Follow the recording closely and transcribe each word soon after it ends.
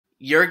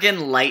Jurgen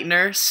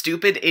Leitner,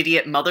 stupid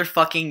idiot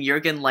motherfucking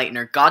Jurgen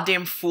Leitner,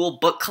 goddamn fool,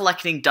 book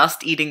collecting,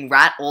 dust eating,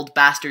 rat old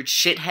bastard,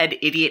 shithead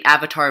idiot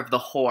avatar of the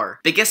whore.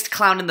 Biggest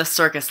clown in the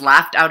circus,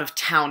 laughed out of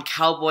town,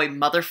 cowboy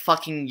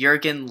motherfucking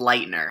Jurgen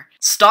Leitner.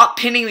 Stop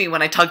pinning me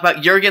when I talk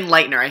about Jurgen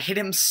Leitner. I hate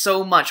him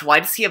so much.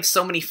 Why does he have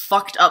so many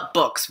fucked up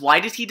books?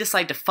 Why did he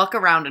decide to fuck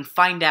around and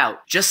find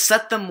out? Just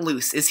set them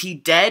loose. Is he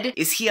dead?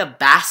 Is he a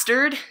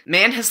bastard?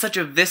 Man has such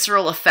a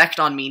visceral effect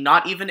on me,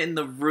 not even in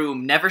the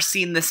room. Never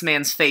seen this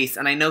man's face,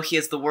 and I know he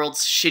has the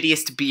world's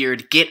shittiest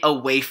beard. Get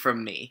away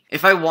from me.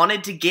 If I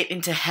wanted to get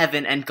into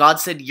heaven and God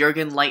said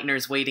Jurgen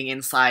Leitner's waiting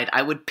inside,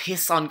 I would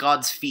piss on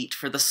God's feet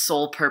for the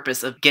sole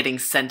purpose of getting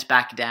sent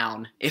back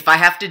down. If I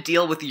have to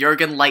deal with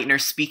Jurgen Leitner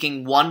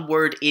speaking one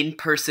word in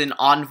person,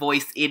 on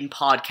voice, in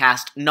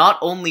podcast, not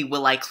only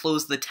will I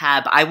close the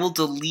tab, I will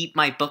delete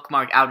my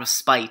bookmark out of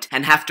spite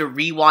and have to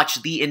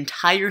rewatch the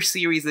entire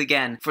series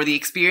again for the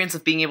experience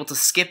of being able to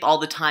skip all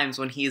the times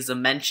when he is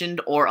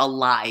mentioned or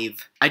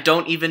alive. I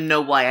don't even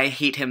know why I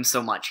hate him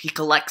so much. He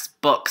collects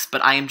books,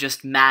 but I am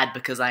just mad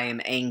because I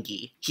am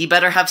angry. He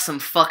better have some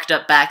fucked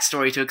up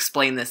backstory to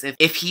explain this.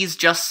 If he's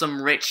just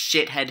some rich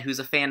shithead who's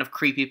a fan of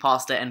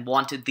creepypasta and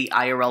wanted the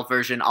IRL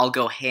version, I'll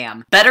go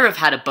ham. Better have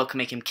had a book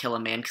make him kill a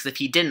man, because if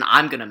he didn't,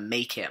 I'm gonna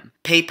make him.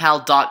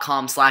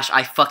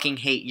 PayPal.com/I fucking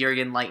hate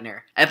Jurgen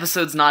Leitner.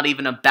 Episode's not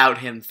even about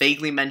him.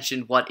 Vaguely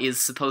mentioned what is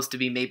supposed to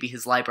be maybe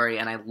his library,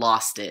 and I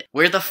lost it.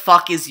 Where the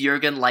fuck is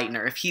Jurgen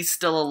Leitner? If he's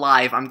still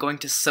alive, I'm going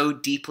to so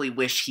deeply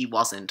wish he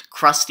wasn't.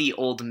 Crusty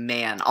old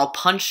man. I'll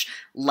punch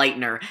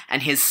Leitner,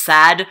 and his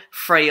sad,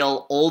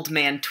 frail, old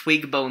man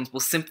twig bones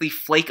will simply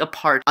flake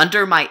apart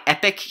under my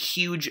epic,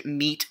 huge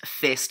meat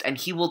fist, and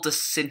he will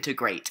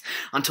disintegrate,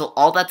 until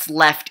all that's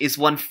left is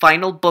one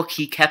final book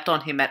he kept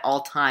on him at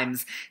all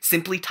times,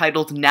 simply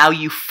titled Now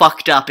You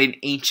Fucked Up in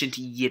ancient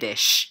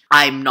Yiddish.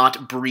 I'm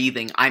not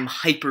breathing, I'm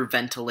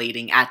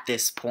hyperventilating at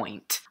this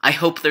point. I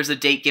hope there's a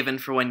date given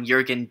for when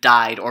Jurgen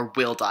died or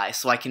will die,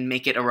 so I can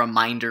make it a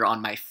reminder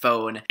on my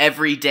phone.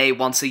 Every day,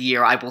 once a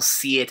year, I will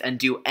see it and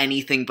do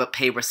anything but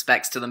pay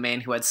respects to the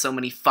man who had so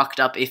many fucked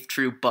up, if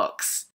true, books.